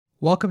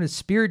Welcome to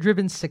Spirit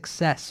Driven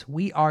Success.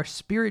 We are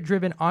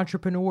spirit-driven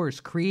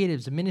entrepreneurs,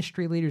 creatives,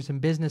 ministry leaders,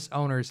 and business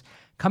owners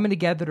coming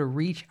together to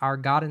reach our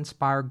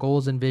God-inspired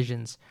goals and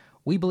visions.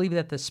 We believe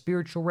that the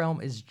spiritual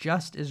realm is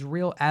just as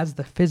real as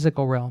the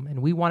physical realm,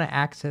 and we want to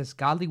access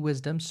godly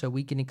wisdom so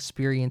we can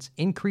experience,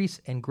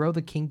 increase, and grow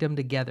the kingdom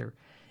together.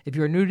 If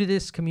you're new to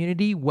this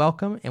community,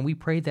 welcome, and we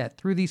pray that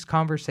through these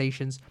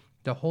conversations,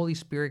 the Holy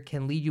Spirit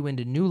can lead you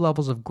into new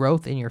levels of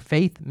growth in your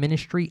faith,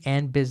 ministry,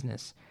 and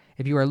business.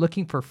 If you are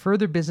looking for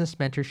further business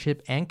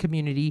mentorship and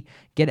community,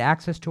 get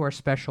access to our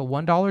special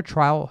 $1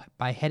 trial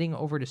by heading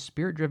over to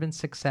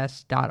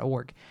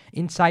spiritdrivensuccess.org.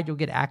 Inside, you'll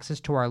get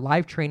access to our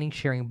live training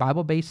sharing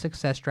Bible-based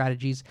success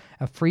strategies,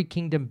 a free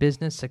Kingdom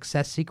Business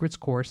Success Secrets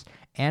course,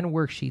 and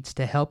worksheets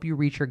to help you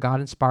reach your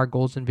God-inspired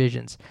goals and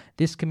visions.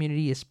 This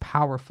community is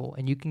powerful,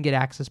 and you can get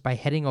access by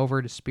heading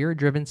over to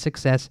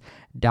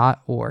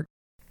spiritdrivensuccess.org.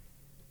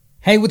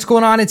 Hey, what's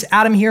going on? It's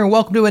Adam here, and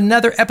welcome to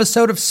another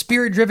episode of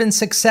Spirit Driven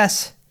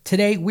Success.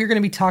 Today, we're going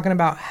to be talking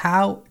about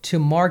how to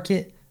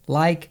market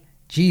like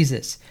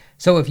Jesus.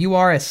 So if you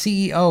are a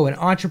CEO, an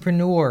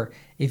entrepreneur,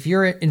 if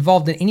you're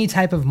involved in any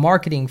type of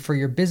marketing for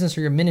your business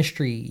or your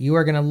ministry, you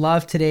are going to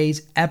love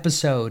today's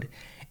episode.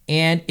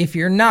 And if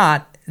you're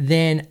not,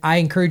 then I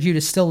encourage you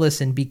to still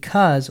listen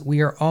because we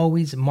are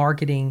always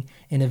marketing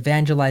and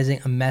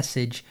evangelizing a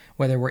message,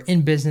 whether we're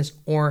in business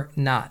or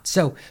not.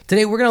 So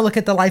today, we're going to look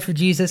at the life of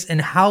Jesus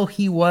and how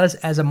he was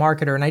as a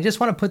marketer. And I just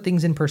want to put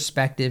things in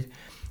perspective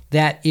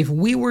that if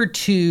we were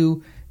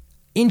to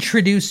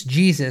introduce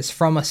Jesus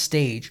from a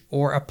stage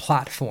or a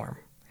platform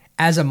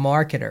as a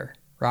marketer,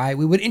 right,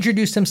 we would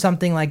introduce him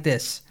something like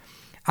this.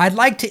 I'd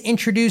like to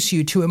introduce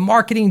you to a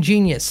marketing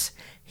genius.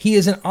 He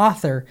is an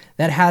author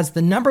that has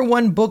the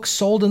 #1 book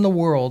sold in the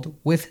world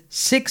with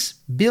 6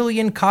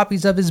 billion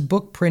copies of his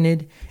book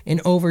printed in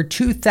over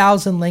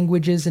 2,000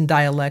 languages and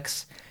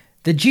dialects.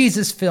 The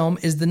Jesus film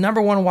is the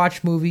 #1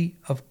 watch movie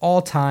of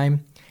all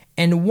time.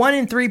 And 1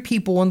 in 3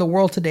 people in the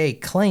world today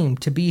claim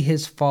to be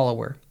his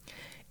follower.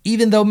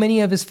 Even though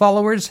many of his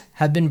followers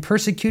have been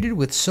persecuted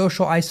with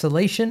social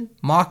isolation,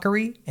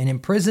 mockery, and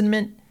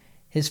imprisonment,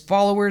 his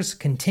followers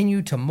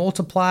continue to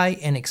multiply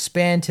and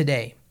expand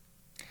today.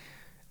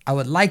 I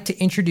would like to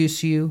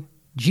introduce you,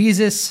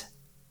 Jesus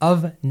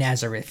of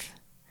Nazareth.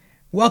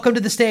 Welcome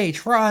to the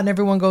stage. Rah, and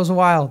everyone goes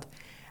wild.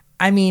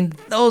 I mean,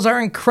 those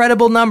are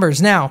incredible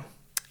numbers. Now,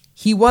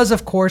 he was,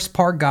 of course,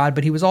 part God,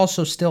 but he was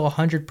also still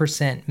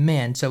 100%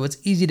 man, so it's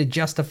easy to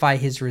justify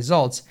his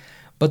results.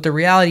 But the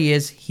reality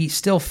is he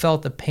still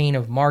felt the pain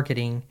of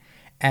marketing,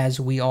 as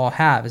we all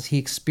have, as he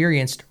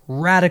experienced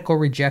radical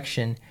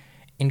rejection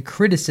and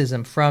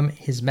criticism from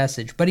his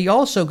message. But he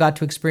also got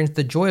to experience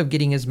the joy of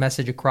getting his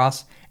message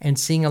across and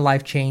seeing a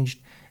life changed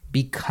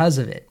because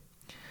of it.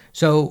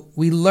 So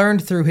we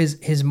learned through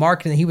his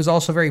marketing that he was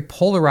also very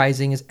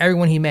polarizing, as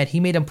everyone he met, he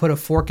made them put a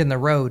fork in the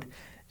road,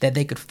 that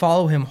they could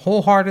follow him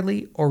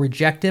wholeheartedly or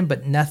reject him,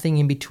 but nothing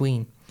in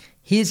between.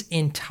 His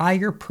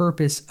entire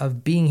purpose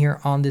of being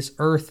here on this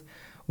earth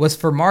was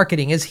for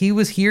marketing, as he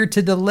was here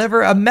to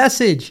deliver a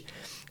message.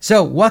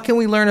 So what can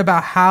we learn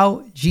about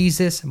how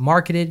Jesus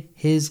marketed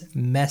his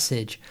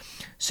message?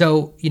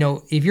 So,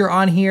 if you're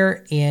on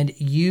here and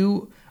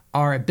you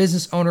are a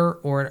business owner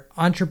or an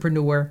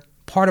entrepreneur,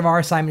 part of our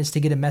assignment is to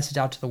get a message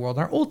out to the world.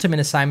 Our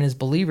ultimate assignment as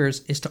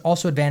believers is to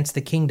also advance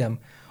the kingdom,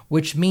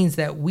 which means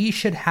that we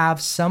should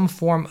have some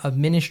form of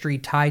ministry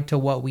tied to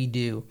what we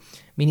do.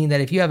 Meaning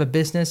that if you have a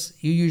business,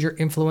 you use your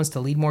influence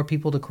to lead more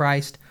people to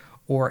Christ,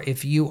 or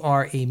if you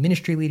are a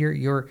ministry leader,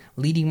 you're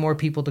leading more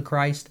people to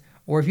Christ,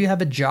 or if you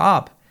have a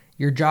job,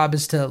 your job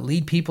is to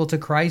lead people to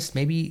Christ,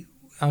 maybe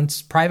on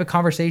private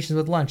conversations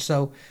with lunch.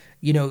 So,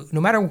 no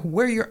matter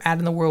where you're at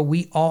in the world,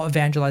 we all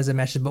evangelize the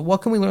message. But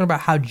what can we learn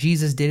about how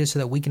Jesus did it so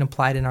that we can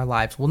apply it in our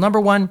lives? Well,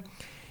 number one,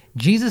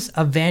 Jesus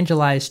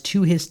evangelized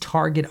to his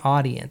target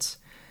audience.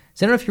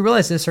 So I don't know if you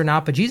realize this or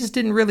not, but Jesus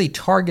didn't really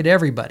target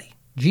everybody.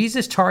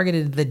 Jesus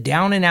targeted the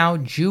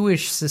down-and-out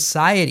Jewish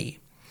society.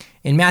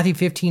 In Matthew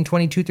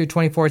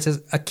 15:22-24, it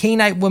says, "A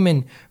Canaanite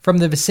woman from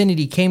the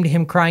vicinity came to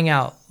him crying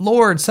out,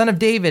 'Lord, Son of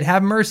David,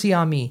 have mercy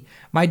on me.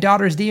 My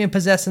daughter is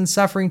demon-possessed and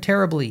suffering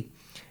terribly.'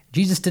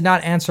 Jesus did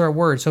not answer a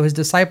word, so his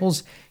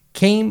disciples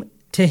came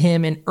to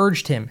him and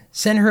urged him,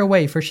 'Send her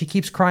away, for she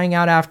keeps crying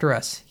out after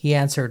us.' He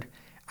answered,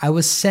 'I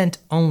was sent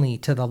only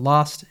to the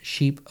lost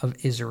sheep of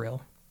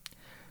Israel.'"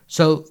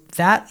 So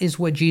that is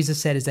what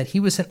Jesus said, is that he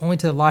was sent only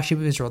to the lost sheep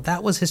of Israel.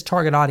 That was his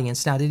target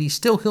audience. Now, did he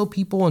still heal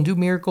people and do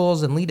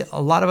miracles and lead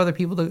a lot of other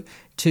people to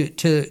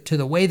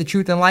the way, the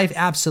truth, and life?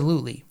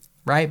 Absolutely,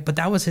 right? But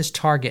that was his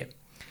target.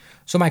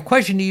 So my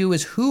question to you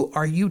is, who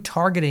are you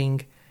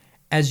targeting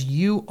as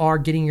you are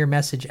getting your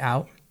message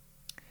out?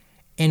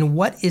 And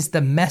what is the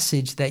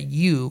message that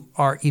you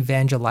are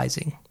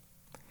evangelizing?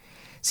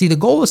 See, the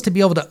goal is to be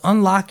able to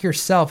unlock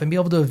yourself and be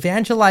able to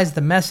evangelize the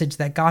message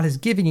that God has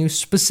given you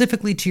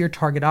specifically to your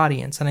target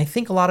audience. And I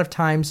think a lot of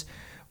times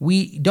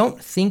we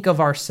don't think of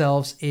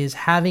ourselves as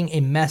having a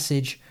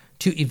message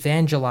to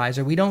evangelize,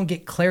 or we don't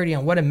get clarity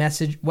on what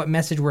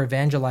message we're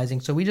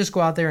evangelizing. So we just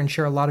go out there and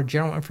share a lot of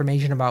general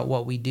information about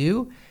what we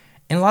do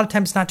And a lot of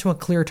times it's not to a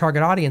clear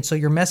target audience, so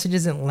your message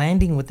isn't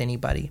landing with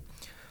anybody.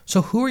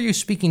 So who are you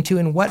speaking to,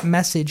 and what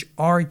message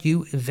are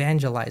you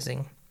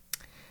evangelizing?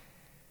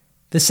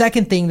 The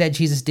second thing that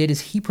Jesus did is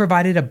he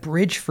provided a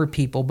bridge for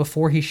people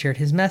before he shared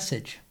his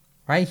message,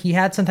 right? He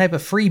had some type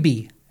of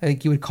freebie,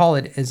 like you would call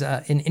it as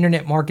in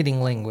internet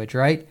marketing language,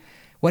 right?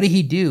 What did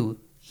he do?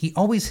 He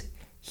always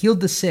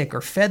healed the sick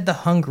or fed the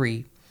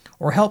hungry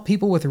or helped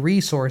people with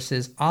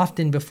resources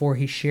often before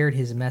he shared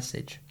his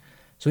message.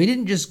 So he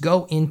didn't just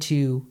go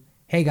into,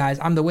 hey guys,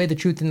 I'm the way, the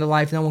truth, and the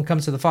life. No one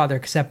comes to the Father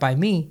except by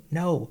me.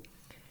 No.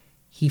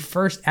 He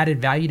first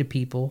added value to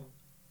people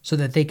so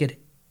that they could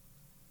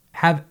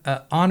have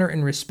honor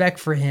and respect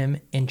for him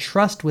and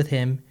trust with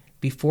him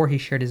before he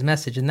shared his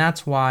message. And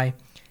that's why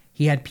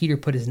he had Peter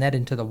put his net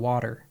into the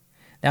water.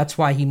 That's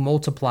why he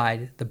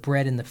multiplied the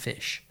bread and the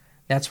fish.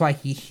 That's why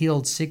he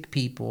healed sick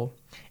people,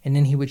 and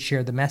then he would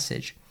share the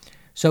message.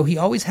 So he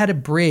always had a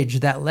bridge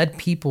that led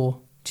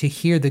people to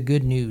hear the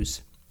good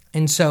news.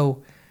 And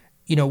so,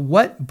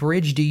 what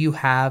bridge do you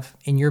have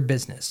in your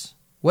business?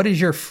 What is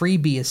your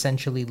freebie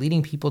essentially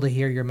leading people to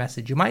hear your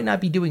message? You might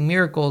not be doing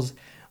miracles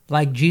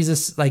like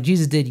Jesus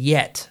did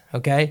yet,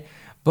 okay?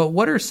 But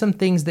what are some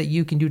things that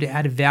you can do to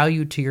add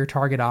value to your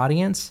target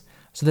audience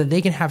so that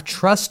they can have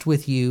trust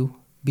with you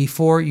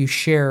before you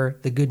share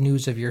the good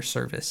news of your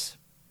service,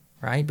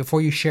 right?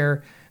 Before you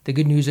share the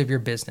good news of your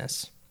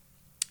business.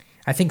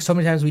 I think so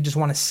many times we just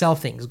want to sell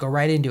things, go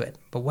right into it.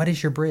 But what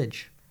is your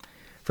bridge?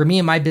 For me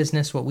and my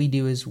business, what we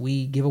do is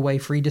we give away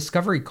free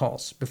discovery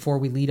calls before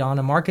we lead on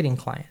a marketing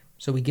client.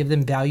 So we give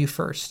them value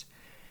first.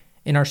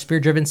 In our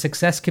Spirit-Driven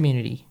Success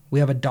community, we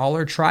have a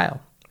 $1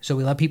 trial. So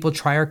we let people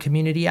try our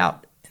community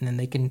out, and then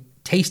they can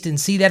taste and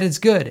see that it's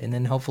good, and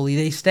then hopefully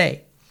they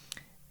stay.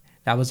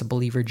 That was a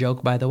believer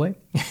joke, by the way.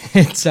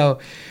 So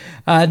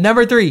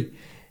number 3,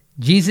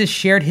 Jesus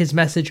shared his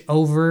message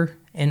over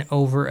and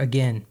over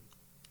again.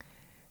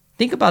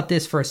 Think about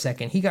this for a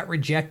second. He got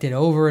rejected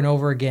over and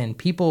over again.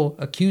 People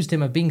accused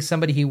him of being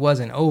somebody he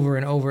wasn't over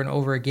and over and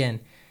over again.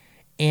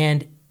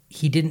 And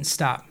he didn't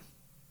stop.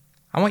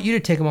 I want you to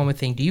take a moment and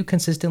think, do you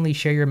consistently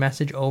share your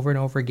message over and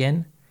over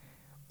again?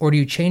 Or do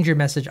you change your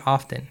message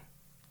often?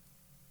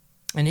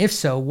 And if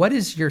so, what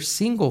is your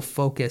single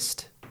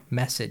focused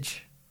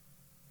message?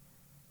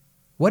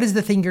 What is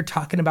the thing you're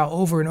talking about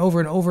over and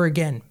over and over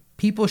again?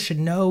 People should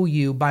know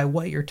you by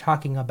what you're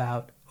talking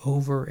about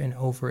over and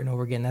over and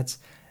over again. That's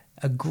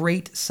a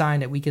great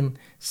sign that we can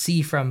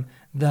see from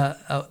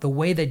the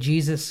way that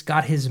Jesus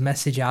got his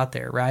message out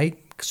there, right?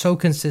 So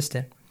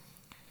consistent.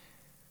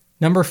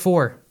 Number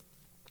 4,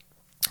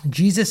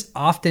 Jesus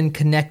often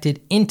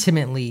connected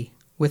intimately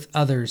with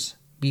others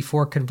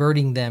before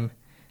converting them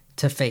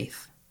to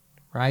faith,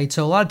 right?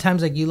 So a lot of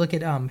times, like you look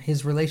at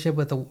his relationship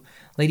with the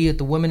lady at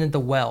the woman at the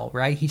well,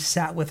 right? He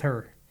sat with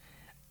her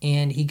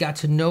and he got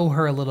to know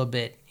her a little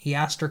bit. He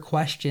asked her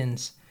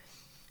questions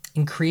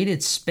and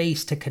created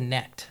space to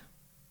connect.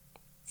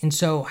 And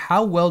so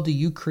how well do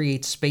you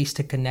create space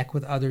to connect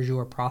with others you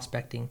are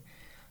prospecting?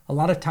 A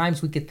lot of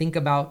times we could think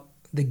about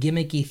the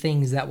gimmicky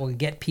things that will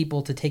get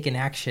people to take an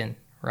action,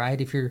 right?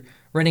 If you're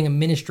running a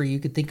ministry, you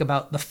could think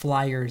about the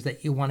flyers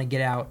that you want to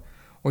get out,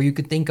 or you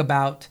could think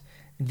about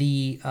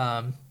the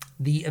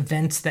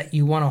events that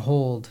you want to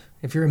hold.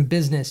 If you're in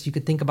business, you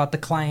could think about the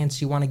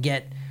clients you want to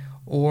get,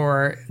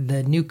 or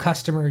the new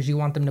customers you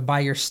want them to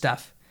buy your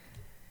stuff.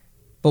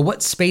 But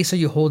what space are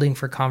you holding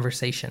for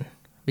conversation?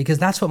 Because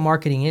that's what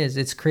marketing is.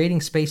 It's creating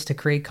space to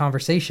create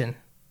conversation.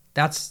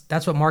 That's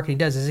what marketing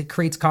does, is it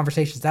creates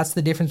conversations. That's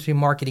the difference between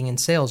marketing and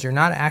sales. You're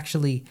not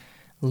actually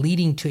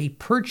leading to a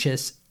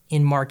purchase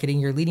in marketing.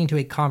 You're leading to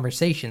a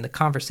conversation. The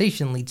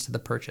conversation leads to the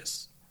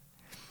purchase.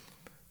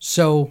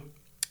 So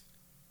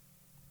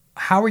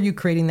how are you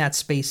creating that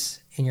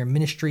space in your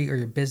ministry or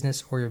your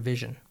business or your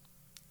vision?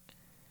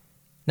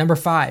 Number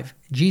 5,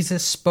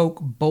 Jesus spoke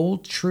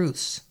bold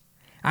truths.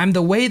 I'm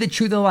the way, the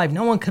truth, and the life.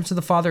 No one comes to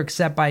the Father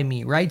except by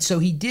me, right? So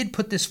he did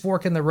put this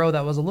fork in the road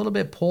that was a little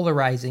bit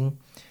polarizing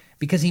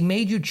because he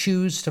made you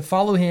choose to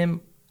follow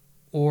him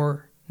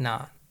or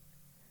not.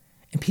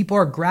 And people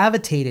are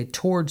gravitated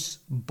towards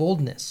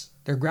boldness.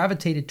 They're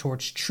gravitated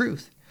towards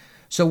truth.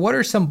 So what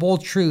are some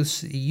bold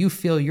truths you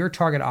feel your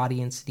target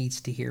audience needs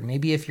to hear?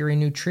 Maybe if you're in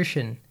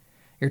nutrition,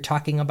 you're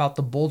talking about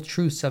the bold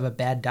truths of a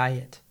bad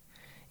diet.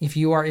 If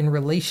you are in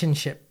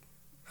relationship,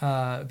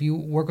 if you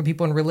work with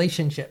people in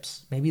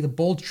relationships, maybe the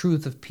bold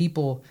truth of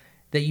people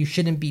that you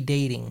shouldn't be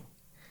dating,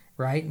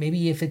 right?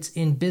 Maybe if it's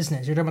in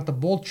business, you're talking about the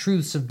bold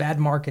truths of bad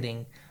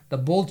marketing, the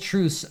bold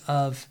truths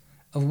of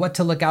what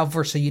to look out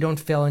for so you don't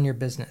fail in your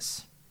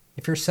business.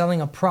 If you're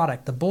selling a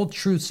product, the bold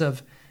truths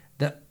of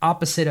the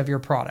opposite of your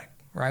product,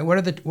 right? What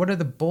are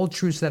the bold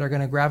truths that are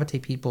going to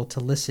gravitate people to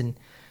listen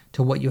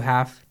to what you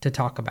have to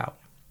talk about?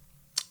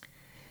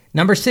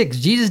 Number 6,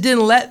 Jesus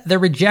didn't let the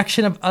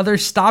rejection of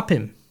others stop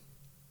him.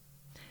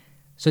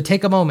 So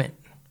take a moment.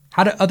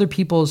 How do other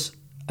people's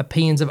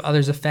opinions of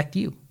others affect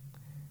you?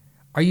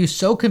 Are you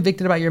so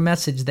convicted about your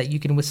message that you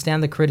can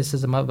withstand the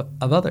criticism of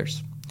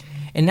others?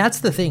 And that's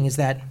the thing, is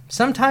that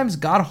sometimes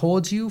God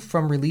holds you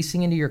from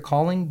releasing into your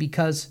calling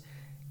because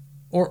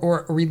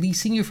or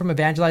releasing you from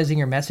evangelizing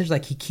your message.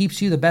 Like he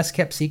keeps you the best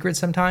kept secret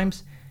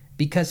sometimes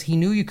because he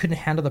knew you couldn't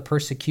handle the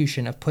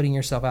persecution of putting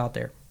yourself out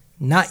there.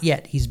 Not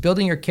yet. He's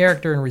building your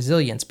character and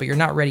resilience, but you're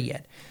not ready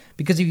yet.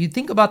 Because if you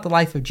think about the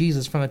life of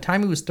Jesus, from the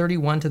time he was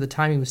 31 to the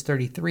time he was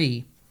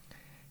 33,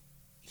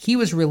 he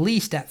was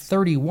released at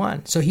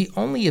 31. So he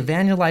only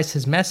evangelized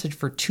his message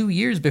for 2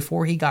 years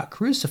before he got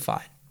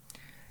crucified.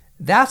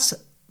 That's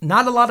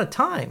not a lot of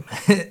time.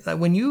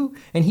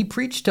 And he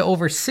preached to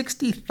over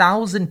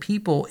 60,000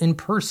 people in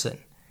person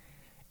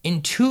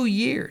in 2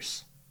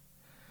 years.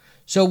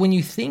 So when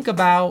you think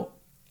about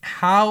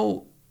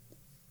how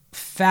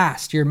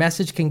fast your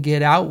message can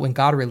get out when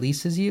God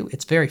releases you,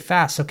 it's very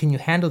fast. So can you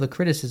handle the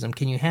criticism?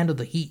 Can you handle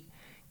the heat?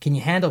 Can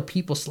you handle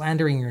people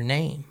slandering your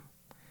name?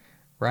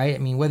 Right? I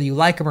mean, whether you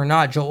like him or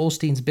not, Joel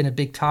Osteen's been a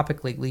big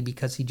topic lately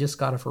because he just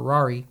got a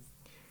Ferrari.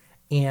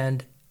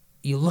 And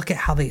you look at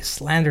how they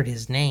slandered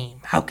his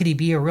name. How could he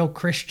be a real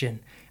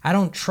Christian? I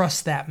don't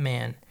trust that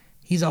man.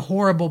 He's a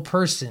horrible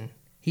person.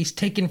 He's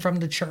taken from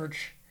the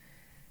church.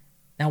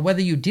 Now,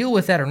 whether you deal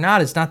with that or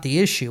not is not the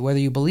issue. Whether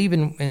you believe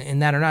in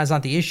that or not is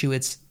not the issue.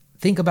 It's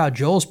think about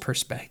Joel's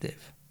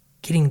perspective,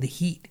 getting the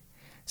heat.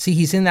 See,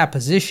 he's in that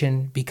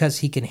position because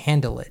he can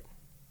handle it.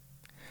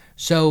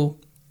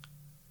 So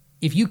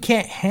if you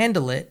can't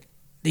handle it,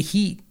 the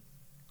heat,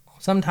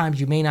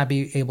 sometimes you may not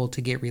be able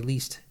to get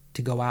released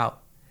to go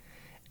out.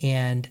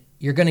 And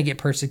you're going to get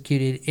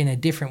persecuted in a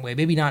different way.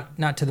 Maybe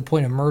not to the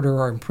point of murder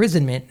or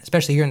imprisonment,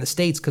 especially here in the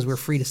States because we're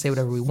free to say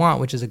whatever we want,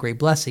 which is a great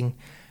blessing.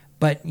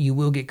 But you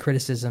will get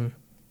criticism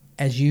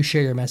as you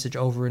share your message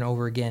over and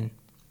over again.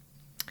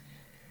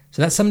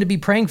 So that's something to be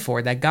praying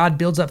for, that God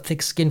builds up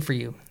thick skin for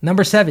you.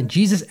 Number 7,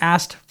 Jesus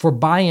asked for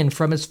buy-in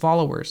from his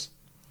followers.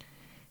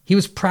 He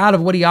was proud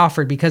of what he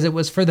offered because it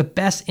was for the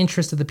best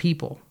interest of the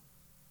people,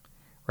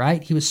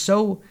 right? He was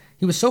so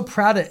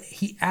proud that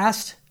he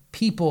asked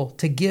people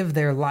to give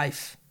their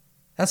life.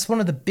 That's one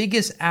of the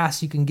biggest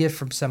asks you can give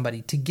from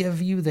somebody, to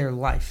give you their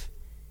life.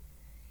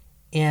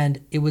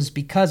 And it was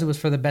because it was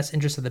for the best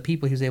interest of the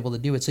people he was able to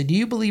do it. So do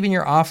you believe in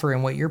your offer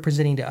and what you're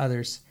presenting to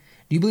others?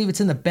 Do you believe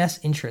it's in the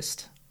best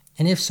interest?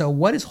 And if so,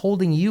 what is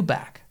holding you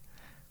back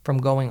from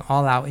going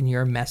all out in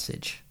your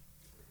message?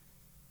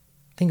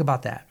 Think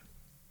about that.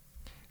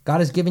 God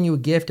has given you a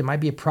gift. It might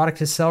be a product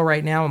to sell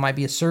right now. It might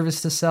be a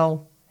service to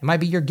sell. It might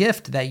be your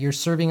gift that you're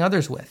serving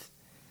others with.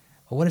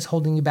 But what is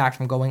holding you back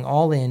from going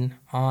all in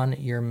on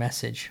your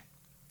message?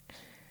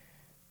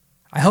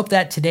 I hope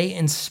that today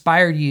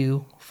inspired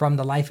you from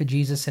the life of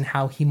Jesus and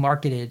how he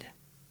marketed.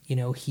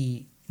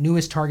 He knew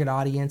his target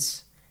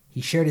audience.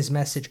 He shared his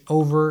message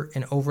over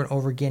and over and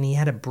over again. He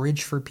had a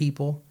bridge for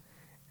people.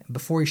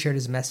 Before he shared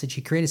his message,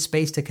 he created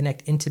space to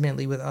connect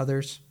intimately with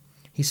others.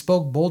 He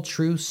spoke bold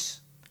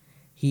truths.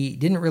 He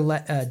didn't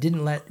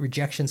let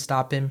rejection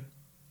stop him.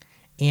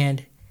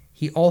 And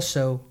he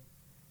also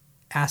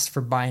asked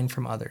for buy-in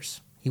from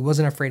others. He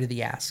wasn't afraid of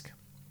the ask.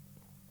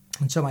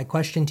 And so my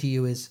question to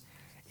you is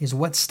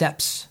what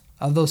steps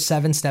of those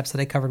 7 steps that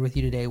I covered with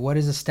you today, what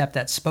is a step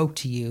that spoke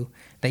to you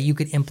that you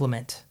could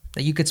implement,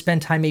 that you could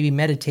spend time maybe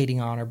meditating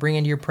on or bring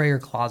into your prayer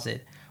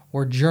closet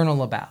or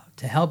journal about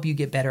to help you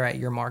get better at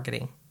your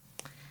marketing?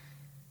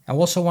 I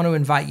also want to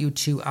invite you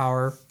to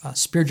our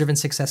Spirit-Driven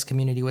Success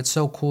community. What's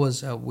so cool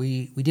is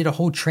we did a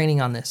whole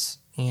training on this,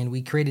 and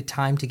we created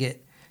time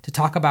to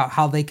talk about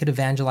how they could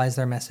evangelize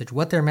their message,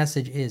 what their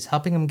message is,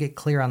 helping them get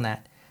clear on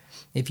that.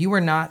 If you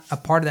are not a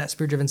part of that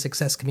Spirit-Driven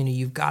Success community,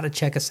 you've got to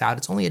check us out.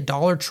 It's only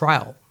 $1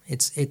 trial.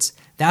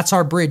 That's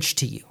our bridge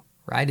to you,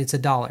 right? It's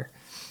 $1.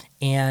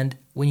 And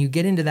when you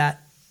get into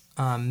that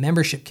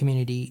membership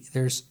community,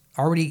 there's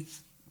already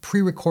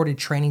pre-recorded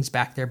trainings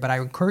back there, but I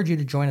encourage you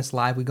to join us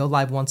live. We go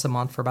live once a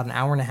month for about an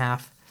hour and a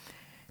half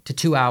to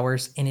 2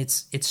 hours, and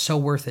it's so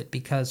worth it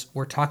because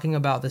we're talking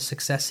about the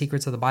success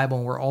secrets of the Bible,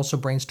 and we're also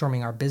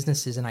brainstorming our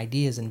businesses and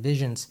ideas and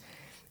visions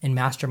and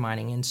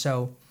masterminding. And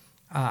so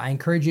I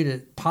encourage you to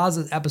pause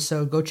the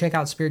episode, go check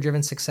out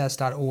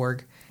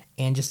spiritdrivensuccess.org,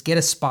 and just get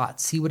a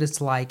spot, see what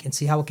it's like, and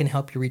see how it can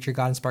help you reach your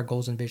God-inspired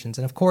goals and visions.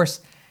 And of course,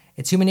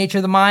 it's human nature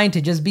of the mind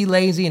to just be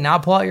lazy and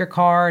not pull out your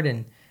card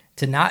and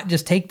to not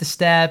just take the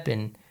step.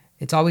 And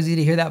it's always easy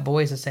to hear that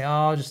voice and say,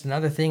 oh, just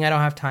another thing I don't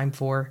have time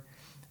for.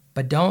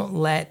 But don't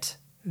let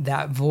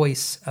that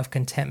voice of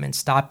contentment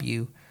stop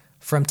you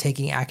from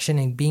taking action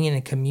and being in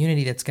a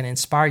community that's going to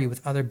inspire you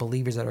with other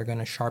believers that are going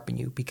to sharpen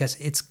you, because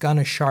it's going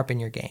to sharpen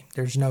your game.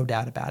 There's no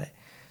doubt about it.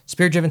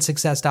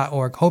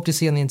 SpiritDrivenSuccess.org. Hope to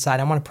see you on the inside.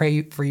 I want to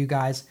pray for you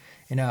guys,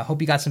 and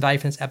hope you got some value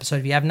from this episode.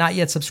 If you have not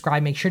yet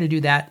subscribed, make sure to do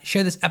that.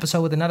 Share this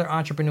episode with another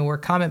entrepreneur.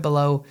 Comment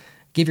below.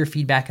 Give your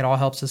feedback. It all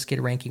helps us get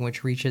a ranking,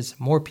 which reaches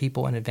more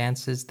people and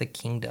advances the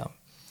kingdom.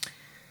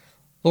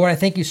 Lord, I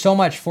thank you so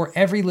much for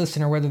every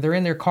listener, whether they're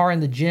in their car, in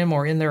the gym,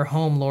 or in their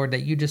home, Lord,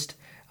 that you just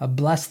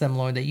bless them,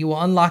 Lord, that you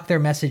will unlock their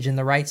message in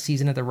the right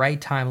season at the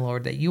right time,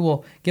 Lord, that you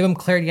will give them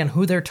clarity on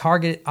who their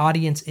target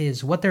audience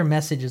is, what their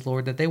message is,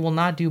 Lord, that they will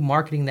not do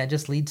marketing that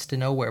just leads to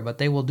nowhere, but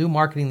they will do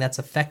marketing that's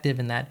effective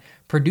and that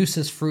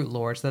produces fruit,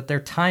 Lord, so that their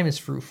time is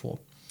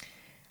fruitful.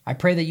 I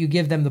pray that you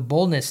give them the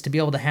boldness to be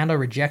able to handle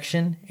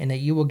rejection, and that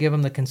you will give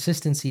them the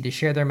consistency to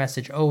share their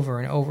message over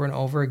and over and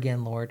over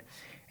again, Lord,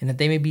 and that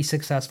they may be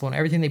successful in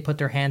everything they put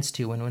their hands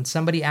to. And when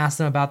somebody asks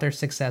them about their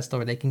success,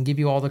 Lord, they can give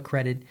you all the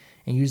credit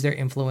and use their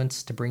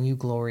influence to bring you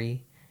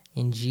glory.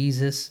 In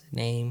Jesus'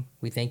 name,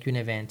 we thank you in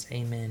advance.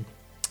 Amen.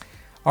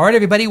 All right,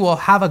 everybody, well,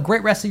 have a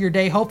great rest of your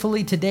day.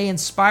 Hopefully today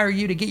inspire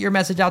you to get your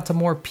message out to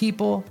more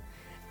people.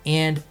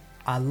 And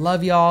I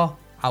love y'all.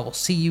 I will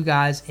see you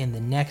guys in the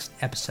next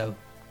episode.